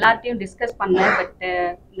ஃபேமிலி எல்லார்ட்டையும் டிஸ்கஸ் பண்ணேன். பட்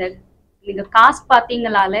இந்த நீங்க காஸ்ட்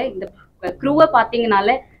பார்த்தீங்கனால இந்த க்ரூவை பார்த்தீங்கனால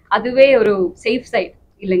அதுவே ஒரு சேஃப் சைட்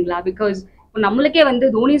இல்லைங்களா? பிகாஸ் இப்போ நம்மளுக்கே வந்து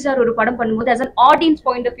தோனி சார் ஒரு படம் பண்ணும்போது as an audience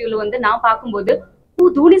point of வியூல வந்து நான் பார்க்கும்போது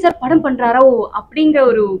தோனி சார் படம் பண்றாரோ அப்படிங்கிற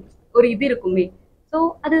ஒரு இது இருக்குமே. ஸோ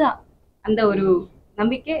அதுதான் அந்த ஒரு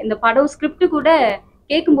நம்பிக்கை. இந்த படம் ஸ்கிரிப்ட் கூட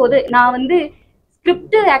கேட்கும்போது நான் வந்து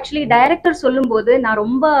ஸ்கிரிப்ட் ஆக்சுவலி டைரக்டர் சொல்லும்போது நான்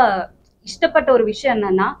ரொம்ப இஷ்டப்பட்ட ஒரு விஷயம்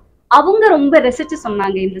என்னன்னா அவங்க ரொம்ப ரசிச்சு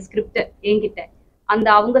சொன்னாங்க இந்த ஸ்கிரிப்ட் என்கிட்ட. அந்த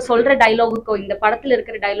அவங்க சொல்ற டைலாகுக்கோ இந்த படத்துல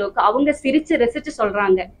இருக்கிற டைலாகுக்கோ அவங்க சிரிச்சு ரசிச்சு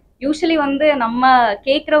சொல்றாங்க. யூஸ்வலி வந்து நம்ம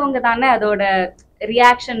கேட்கறவங்க தானே அதோட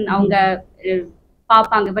ரியாக்ஷன் அவங்க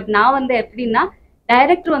பார்ப்பாங்க. பட் நான் வந்து எப்படின்னா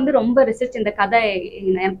டைரக்டர் வந்து ரொம்ப ரசிச்சு இந்த கதை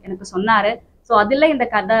எனக்கு சொன்னாரு. ஸோ அதுல இந்த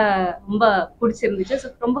கதை ரொம்ப பிடிச்சிருந்துச்சு. ஸோ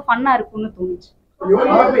ரொம்ப ஃபன்னா இருக்கும்னு தோணுச்சு.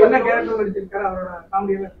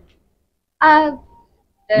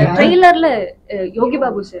 ட்ரெய்லர்ல யோகி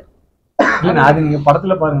பாபு சார். அது நீங்க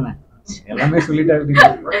படத்துல பாருங்க எல்லாமே சொல்லிட்டாரு.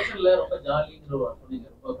 ரொம்ப ஜாலிங்கிற சொன்னீங்க,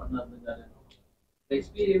 ரொம்ப ஃபன்னா இருந்துச்சு.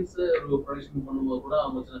 எக்ஸ்பீரியன்ஸ் ஒரு ப்ரொடக்ஷன் பண்ணும்போது கூட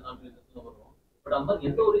அவங்க சின்ன கான்ஃபிடன்ஸ் வரும். பட் அந்த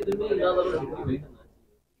எந்த ஒரு இதுவுமே இல்லாத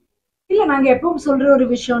இல்ல நாங்க எப்பவும் சொல்ற ஒரு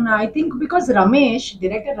விஷயம் I think because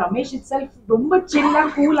director Ramesh it self ரொம்ப சில்லா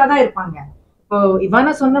கூலா தான் இருப்பாங்க. இப்போ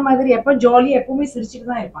இவானா சொன்ன மாதிரி எப்ப ஜாலியா எப்பவுமே சிரிச்சுட்டு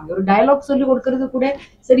தான் இருப்பாங்க. ஒரு டயலாக் சொல்லி கொடுக்கறது கூட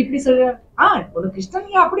சரி இப்படி சொல்ற உனக்கு இஷ்டம்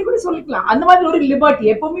நீங்க அப்படி கூட சொல்லிக்கலாம். அந்த மாதிரி ஒரு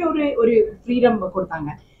லிபர்ட்டி எப்பவுமே ஒரு ஃப்ரீடம்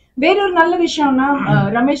கொடுத்தாங்க. வேற ஒரு நல்ல விஷயம்னா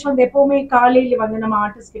ரமேஷ் வந்து எப்பவுமே காலையில வந்து நம்ம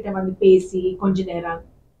ஆர்டிஸ்ட் கிட்ட வந்து பேசி கொஞ்ச நேரம்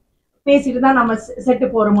பேசிட்டு தான் நம்ம செட்டு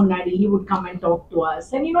போற முன்னாடி he would come and talk to us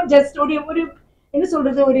and you know just ஒரு என்ன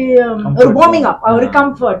சொல்றது ஒரு வார்மிங் அப் ஒரு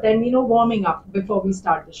comfort and you know warming up before we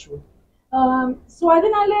start the shoot. So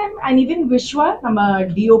அதனால and even விஸ்வா நம்ம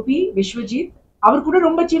டிஓபி விஸ்வஜித் அவர் கூட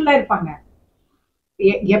ரொம்ப சில்லா இருப்பாங்க.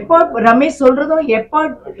 எப்ப ரமேஷ் சொல்றதும் எப்ப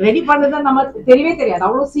ரெடி பண்ணதும் நமக்கு தெரியவே தெரியாது.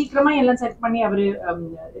 அவ்வளவு சீக்கிரமா எல்லாம் செட் பண்ணி அவரு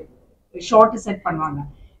ஷார்ட் செட் பண்ணுவாங்க.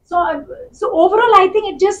 So overall I think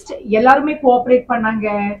it just எல்லாருமே கோஆப்ரேட் பண்ணாங்க.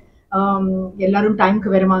 எல்லாரும்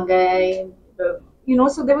டைம்க்கு வருவாங்க. you know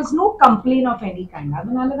so there was no complaint of any kind.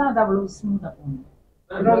 அதனால தான் அது அவ்வளவு ஸ்மூத்தா போகும்.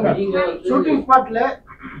 ஷூட்டிங்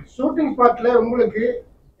ஸ்பாட்ல உங்களுக்கு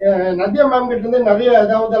நதியா மேம் கிட்ட இருந்து நிறைய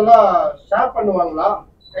ஏதாவது எல்லாம் ஷேர் பண்ணுவாங்களா?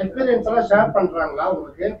 எக்ஸ்பீரியன்ஸ் எல்லாம் ஷேர் பண்றாங்களா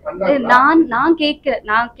உங்களுக்கு? நான்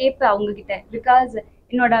கேட்பேன் அவங்க கிட்ட. பிகாஸ்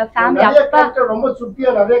என்னோட ஃபேமிலி அப்பா ரொம்ப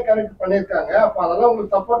சுத்தியா நிறைய கேரக்டர் பண்ணிருக்காங்க. அப்ப அதெல்லாம்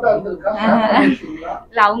உங்களுக்கு சப்போர்ட்டா இருந்திருக்கா?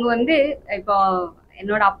 இல்ல அவங்க வந்து இப்போ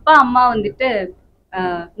என்னோட அப்பா அம்மா வந்துட்டு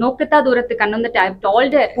நோக்கத்தா தூரத்து கண்ணு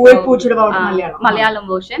வந்து மலையாளம்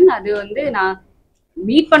வெர்ஷன். அது வந்து நான்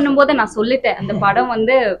மீட் பண்ணும்போது நான் சொல்லிட்டேன் அந்த படம்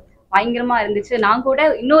வந்து பயங்கரமா இருந்துச்சு. நான் கூட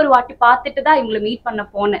இன்னொரு வாட்டி பார்த்துட்டு தான் இவங்களை மீட் பண்ண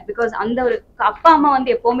போனேன். பிகாஸ் அந்த ஒரு அப்பா அம்மா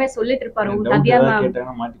வந்து எப்பவுமே சொல்லிட்டு இருப்பாரு நதியா மேம்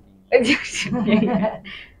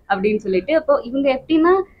அப்படின்னு சொல்லிட்டு. அப்போ இவங்க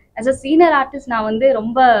எப்படின்னா as a சீனியர் ஆர்டிஸ்ட் நான் வந்து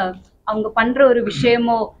ரொம்ப அவங்க பண்ற ஒரு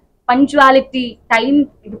விஷயமோ பஞ்சுவாலிட்டி டைம்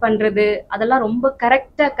இது பண்றது அதெல்லாம் ரொம்ப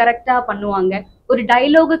கரெக்டா பண்ணுவாங்க. ஒரு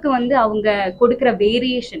டைலாகுக்கு வந்து அவங்க கொடுக்குற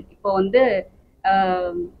வேரியேஷன் இப்போ வந்து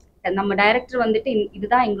நம்ம டைரக்டர் வந்துட்டு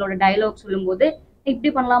இதுதான் எங்களோட டைலாக் சொல்லும்போது இப்படி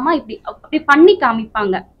பண்ணலாமா இப்படி அப்படி பண்ணி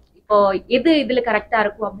காமிப்பாங்க. இப்போ எது இதுல கரெக்டா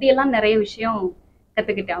இருக்கும் அப்படியெல்லாம் நிறைய விஷயம்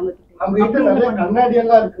கத்துக்கிட்டேன் அவங்க கிட்ட. கண்ணாடி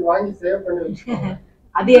எல்லாம் இருக்கு, வாங்கி சேவ் பண்ணி வச்சிருக்கேன்.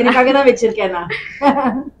 அது எனக்காக தான் வச்சிருக்கேன் நான்.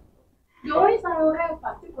 ஜோடி சாரோட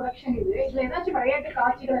ஃபர்ஸ்ட் ப்ரொடக்ஷன் இது. இதுல ஏதாச்சும் விளையாட்டு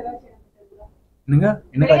காட்சிகள் ஏதாச்சும் என்னங்க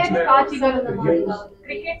என்ன காட்சிகள்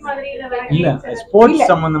கிரிக்கெட் மாதிரி இல்ல ஸ்போர்ட்ஸ்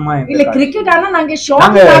சம்பந்தமா இல்ல கிரிக்கெட் ஆனா நாங்க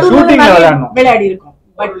விளையாடி இருக்கோம்.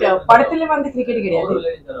 பட் படத்துல வந்து கிரிக்கெட் கிடையாது.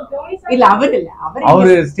 இல்ல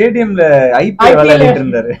அவரு ஸ்டேடியம்ல ஐபிஎல் விளையாடிட்டு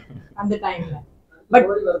இருந்தாரு அந்த டைம்ல. பட்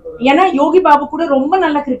ஏன்னா யோகி பாபு கூட ரொம்ப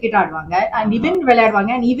நல்ல கிரிக்கெட் ஆடுவாங்க அண்ட் ஈவன்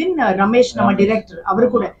விளையாடுவாங்க. அண்ட் ஈவன் ரமேஷ் நம்ம டைரக்டர் அவரு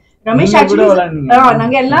கூட ரமேஷ் ஆக்சுவலி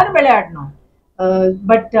நாங்க எல்லாரும் விளையாடணும்.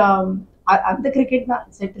 பட் அந்த கிரிக்கெட் தான்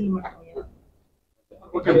செட்டில்மெண்ட்.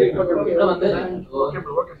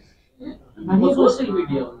 சோசியல்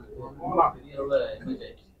மீடியா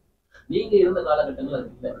நீங்க இருந்த காலகட்டங்கள் அது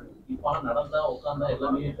இல்ல. இப்ப நடந்தா உட்கார்ந்தா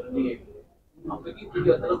எல்லாமே ட்ரெண்டிங் ஆயிடுது.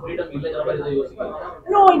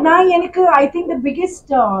 எனக்கு ஐ திங்க் தி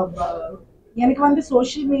பிகெஸ்ட் எனக்கு வந்து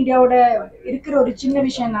சோஷியல் மீடியாவோட இருக்கிற ஒரு சின்ன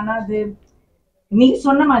விஷயம் என்னன்னா அது நீங்க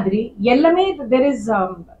சொன்ன மாதிரி எல்லாமே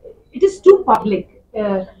இட் இஸ் டூ பப்ளிக்.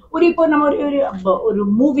 ஒரு இப்போ நம்ம ஒரு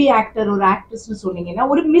மூவி ஆக்டர் ஒரு ஆக்ட்ரஸ்னு சொன்னீங்கன்னா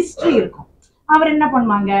ஒரு மிஸ்ட்ரி இருக்கும். அவர் என்ன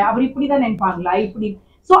பண்ணுவாங்க, அவர் இப்படிதான் நினைப்பாங்களா இப்படி.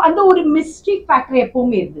 ஸோ அந்த ஒரு மிஸ்ட்ரி ஃபேக்டர்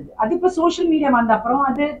எப்பவுமே இருந்தது. அது இப்போ சோஷியல் மீடியா வந்த அப்புறம்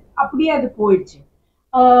அது அப்படியே அது போயிடுச்சு.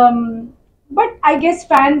 பட் ஐ கெஸ்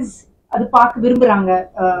ஃபேன்ஸ் அது பார்க்க விரும்புறாங்க.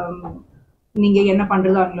 நீங்க என்ன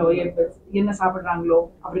பண்றாங்களோ, என்ன சாப்பிடுறாங்களோ,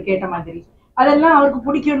 அவர் கேட்ட மாதிரி அதெல்லாம் அவருக்கு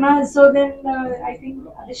பிடிக்கும்னா, ஸோ தென் ஐ திங்க்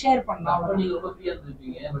அதை ஷேர் பண்ணலாம்.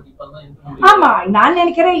 ஆமா, நான்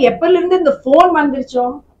நினைக்கிறேன் எப்பல இருந்து இந்த போன் வந்துருச்சோ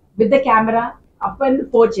வித் த கேமரா அப்ப இருந்து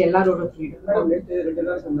போச்சு எல்லாரோட ஃப்ரீடம்.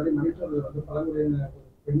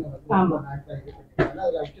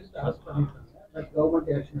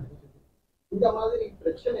 இந்த மாதிரி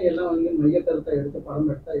பிரச்சனை எல்லாம் வந்து மைய கருத்தை எடுத்து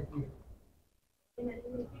படம் எடுத்தா எப்படி?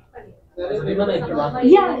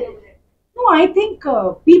 No, I think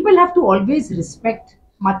people have to always respect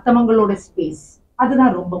மத்தவங்களோட ஸ்பேஸ்.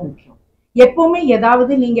 அதுதான் ரொம்ப முக்கியம். எப்பவுமே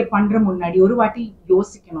ஏதாவது நீங்க பண்ற முன்னாடி ஒரு வாட்டி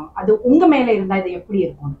யோசிக்கணும், அது உங்க மேல இருந்தா இது எப்படி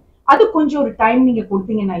இருக்கும். அது கொஞ்சம் ஒரு டைம் நீங்க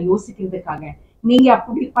கொடுத்தீங்கன்னா யோசிக்கிறதுக்காக, நீங்க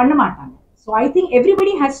அப்படி பண்ண மாட்டாங்க. So I think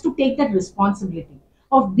everybody has to take that responsibility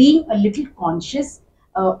of being a little conscious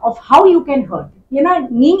of how you can hurt. ஏன்னா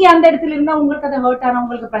நீங்க அந்த இடத்துல இருந்தா உங்களுக்கு அதை ஹர்ட் ஆனா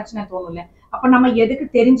உங்களுக்கு பிரச்சனை தோணும்ல. அப்ப நம்ம எதுக்கு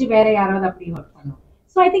தெரிஞ்சு வேற யாராவது அப்படி ஹர்ட் பண்ணோம்.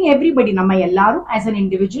 ஸோ ஐ திங்க் எவ்ரிபடி நம்ம எல்லாரும் ஆஸ் அன்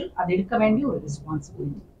இண்டிவிஜுவல் அதை எடுக்க வேண்டிய ஒரு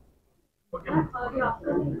responsibility.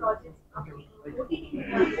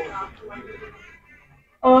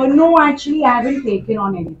 No, actually I haven't taken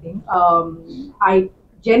on anything. I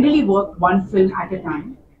generally work one film at a time.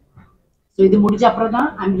 So idu mudija apram da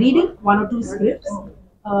I'm reading 1 or 2 scripts.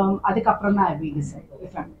 Adukku apram da I will decide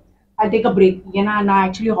if I'll take a break. Yena na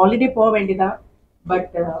actually holiday po vendida, but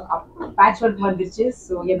patchwork vandiruchu,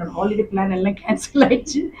 so yena holiday plan ella cancel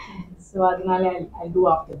aichu. So adanal I'll do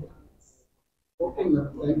after that. Okay,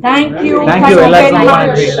 Thank you. Thank you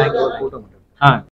எல்லாருக்கும்.